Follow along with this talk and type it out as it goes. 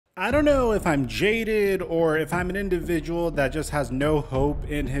I don't know if I'm jaded or if I'm an individual that just has no hope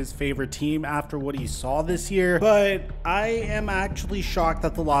in his favorite team after what he saw this year, but I am actually shocked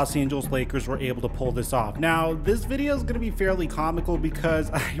that the Los Angeles Lakers were able to pull this off. Now, this video is going to be fairly comical because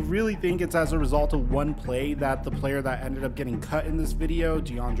I really think it's as a result of one play that the player that ended up getting cut in this video,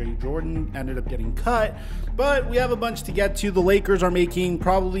 DeAndre Jordan, ended up getting cut. But we have a bunch to get to. The Lakers are making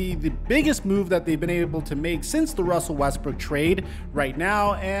probably the biggest move that they've been able to make since the Russell Westbrook trade right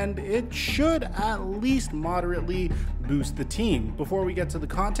now, and it should at least moderately boost the team. Before we get to the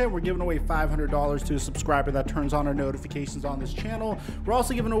content, we're giving away $500 to a subscriber that turns on our notifications on this channel. We're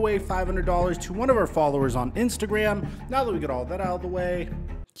also giving away $500 to one of our followers on Instagram. Now that we get all that out of the way,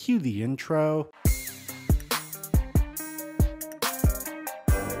 cue the intro.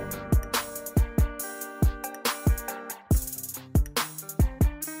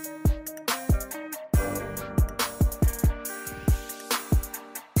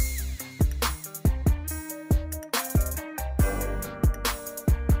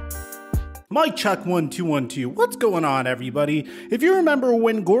 Mic check 1 2 1 2. What's going on, everybody? If you remember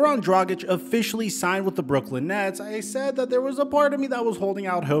when Goran Dragic officially signed with the Brooklyn Nets, I said that there was a part of me that was holding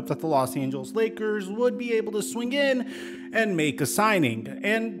out hope that the Los Angeles Lakers would be able to swing in and make a signing.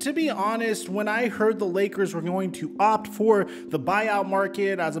 And to be honest, when I heard the Lakers were going to opt for the buyout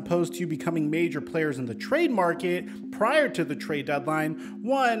market as opposed to becoming major players in the trade market prior to the trade deadline,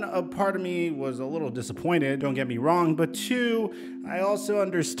 one, a part of me was a little disappointed, don't get me wrong, but two, I also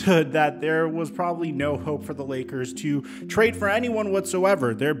understood that there was probably no hope for the Lakers to trade for anyone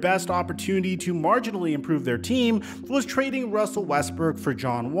whatsoever. Their best opportunity to marginally improve their team was trading Russell Westbrook for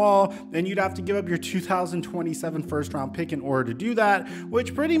John Wall, and you'd have to give up your 2027 first round pick in order to do that,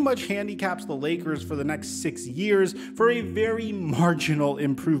 which pretty much handicaps the Lakers for the next 6 years for a very marginal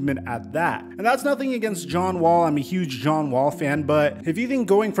improvement at that. And that's nothing against John Wall. I'm a huge John Wall fan, but if you think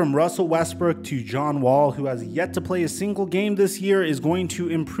going from Russell Westbrook to John Wall, who has yet to play a single game this year, is going to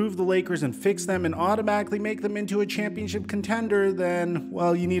improve the Lakers and fix them and automatically make them into a championship contender, then,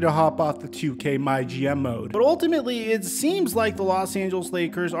 well, you need to hop off the 2K My GM mode. But ultimately, it seems like the Los Angeles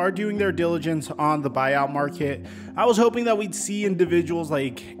Lakers are doing their diligence on the buyout market. I was hoping that we'd see individuals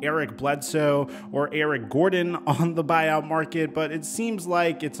like Eric Bledsoe or Eric Gordon on the buyout market, but it seems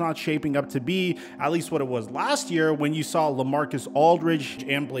like it's not shaping up to be at least what it was last year when you saw LaMarcus Aldridge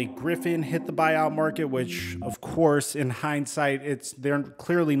and Blake Griffin hit the buyout market, which, of course, in hindsight, they're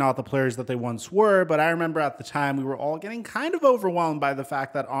clearly not the players that they once were, but I remember at the time we were all getting kind of overwhelmed by the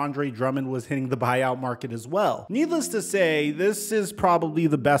fact that Andre Drummond was hitting the buyout market as well. Needless to say, this is probably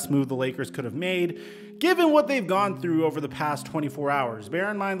the best move the Lakers could have made, given what they've gone through over the past 24 hours. Bear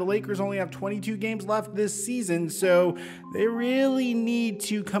in mind, the Lakers only have 22 games left this season, so they really need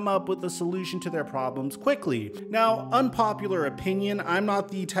to come up with a solution to their problems quickly. Now, unpopular opinion, I'm not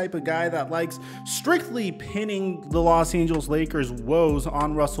the type of guy that likes strictly pinning the Los Angeles Lakers' woes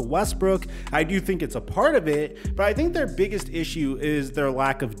on Russell Westbrook. I do think it's a part of it, but I think their biggest issue is their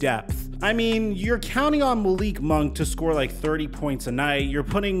lack of depth. I mean, you're counting on Malik Monk to score like 30 points a night. You're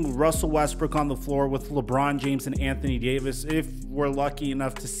putting Russell Westbrook on the floor with LeBron James and Anthony Davis, if we're lucky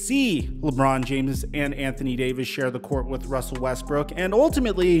enough to see LeBron James and Anthony Davis share the court with Russell Westbrook. And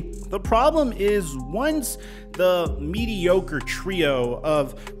ultimately, the problem is once the mediocre trio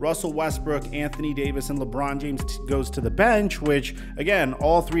of Russell Westbrook, Anthony Davis, and LeBron James goes to the bench, which again,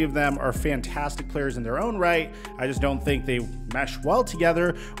 all three of them are fantastic players in their own right, I just don't think they mesh well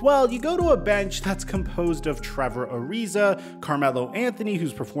together. Well, you go to a bench that's composed of Trevor Ariza, Carmelo Anthony,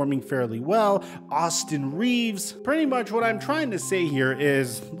 who's performing fairly well, Austin Reeves. Pretty much what I'm trying to say here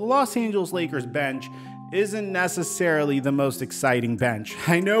is the Los Angeles Lakers bench isn't necessarily the most exciting bench.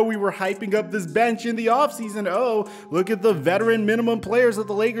 I know we were hyping up this bench in the offseason. Oh, look at the veteran minimum players that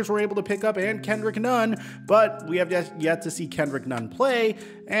the Lakers were able to pick up and Kendrick Nunn, but we have yet to see Kendrick Nunn play.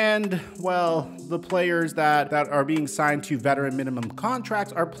 And, well, the players that are being signed to veteran minimum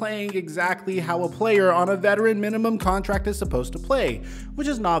contracts are playing exactly how a player on a veteran minimum contract is supposed to play, which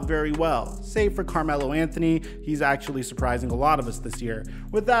is not very well. Save for Carmelo Anthony, he's actually surprising a lot of us this year.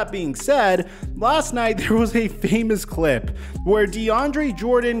 With that being said, last night there was a famous clip where DeAndre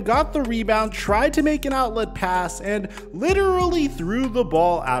Jordan got the rebound, tried to make an outlet pass, and literally threw the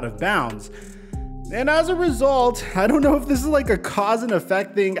ball out of bounds. And as a result, I don't know if this is like a cause and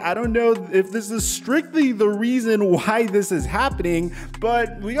effect thing. I don't know if this is strictly the reason why this is happening,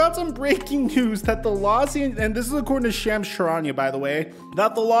 but we got some breaking news that the and this is according to Shams Charania, by the way,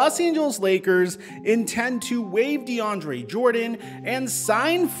 that the Los Angeles Lakers intend to waive DeAndre Jordan and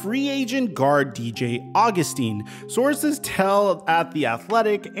sign free agent guard DJ Augustin. Sources tell at The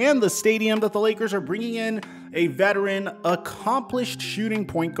Athletic and the Stadium that the Lakers are bringing in a veteran, accomplished shooting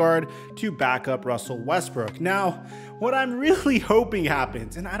point guard to back up Russell Westbrook. Now, what I'm really hoping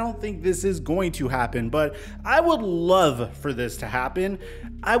happens, and I don't think this is going to happen, but I would love for this to happen.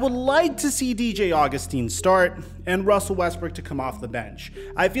 I would like to see DJ Augustin start and Russell Westbrook to come off the bench.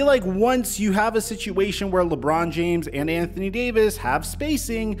 I feel like once you have a situation where LeBron James and Anthony Davis have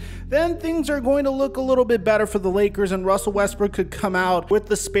spacing, then things are going to look a little bit better for the Lakers, and Russell Westbrook could come out with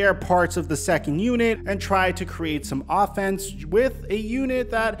the spare parts of the second unit and try to create some offense with a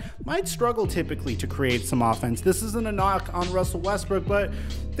unit that might struggle typically to create some offense. This isn't a knock on Russell Westbrook, but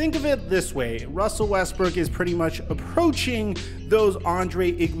think of it this way. Russell Westbrook is pretty much approaching those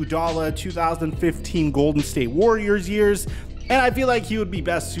Andre Iguodala 2015 Golden State Warriors years, and I feel like he would be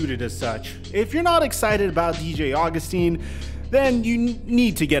best suited as such. If you're not excited about DJ Augustin, then you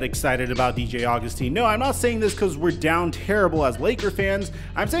need to get excited about DJ Augustin. No, I'm not saying this because we're down terrible as Laker fans.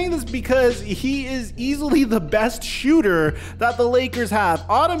 I'm saying this because he is easily the best shooter that the Lakers have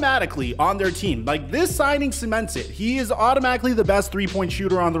automatically on their team. Like, this signing cements it. He is automatically the best three-point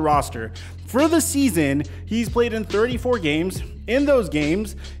shooter on the roster. For the season, he's played in 34 games. In those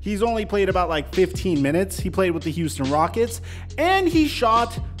games, he's only played about like 15 minutes. He played with the Houston Rockets, and he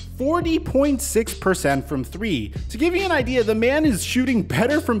shot 40.6% from three. To give you an idea, the man is shooting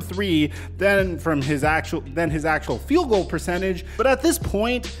better from three than his actual field goal percentage. But at this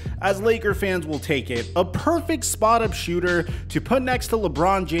point, as Laker fans will take it, a perfect spot up shooter to put next to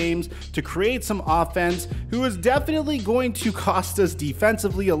LeBron James to create some offense, who is definitely going to cost us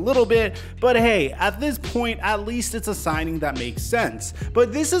defensively a little bit. But hey, at this point, at least it's a signing that makes sense.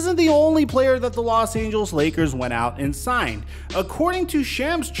 But this isn't the only player that the Los Angeles Lakers went out and signed. According to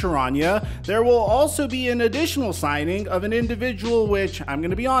Shams Charania, there will also be an additional signing of an individual, which I'm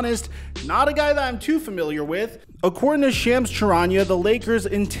going to be honest, not a guy that I'm too familiar with. According to Shams Charania, the Lakers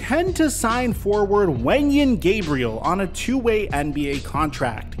intend to sign forward Wenyen Gabriel on a two-way NBA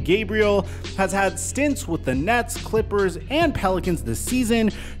contract. Gabriel has had stints with the Nets, Clippers, and Pelicans this season,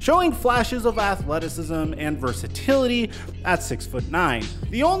 showing flashes of athleticism and versatility at 6'9".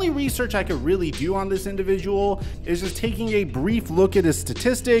 The only research I could really do on this individual is just taking a brief look at his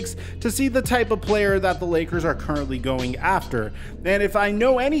statistics to see the type of player that the Lakers are currently going after. And if I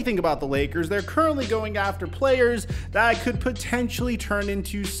know anything about the Lakers, they're currently going after players that could potentially turn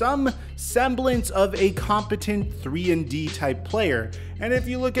into some semblance of a competent 3-and-D type player. And if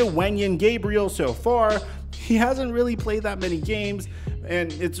you look at Wenyen Gabriel so far, he hasn't really played that many games,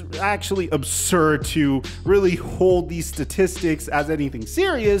 and it's actually absurd to really hold these statistics as anything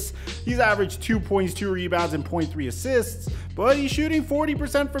serious. He's averaged 2 points, 2 rebounds, and 0.3 assists, but he's shooting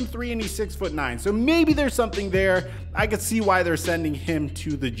 40% from three, and he's 6'9". So maybe there's something there. I could see why they're sending him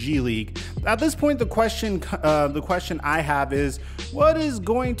to the G League. At this point, the question I have is, what is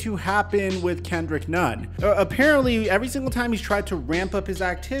going to happen with Kendrick Nunn? Apparently, every single time he's tried to ramp up his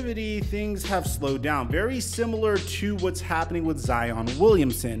activity, things have slowed down. Very similar to what's happening with Zion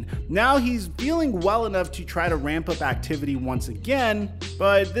Williamson. Now he's feeling well enough to try to ramp up activity once again,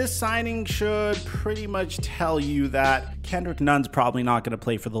 but this signing should pretty much tell you that Kendrick Nunn's probably not going to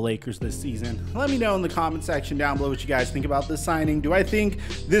play for the Lakers this season. Let me know in the comment section down below what you guys think about this signing. Do I think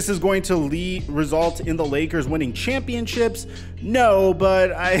this is going to result in the Lakers winning championships? No,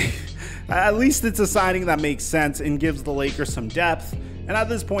 but at least it's a signing that makes sense and gives the Lakers some depth. And at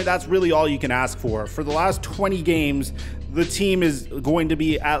this point, that's really all you can ask for. For the last 20 games, the team is going to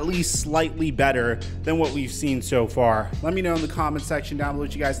be at least slightly better than what we've seen so far. Let me know in the comment section down below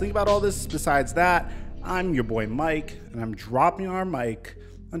what you guys think about all this. Besides that, I'm your boy Mike, and I'm dropping our mic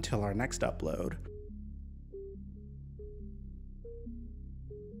until our next upload.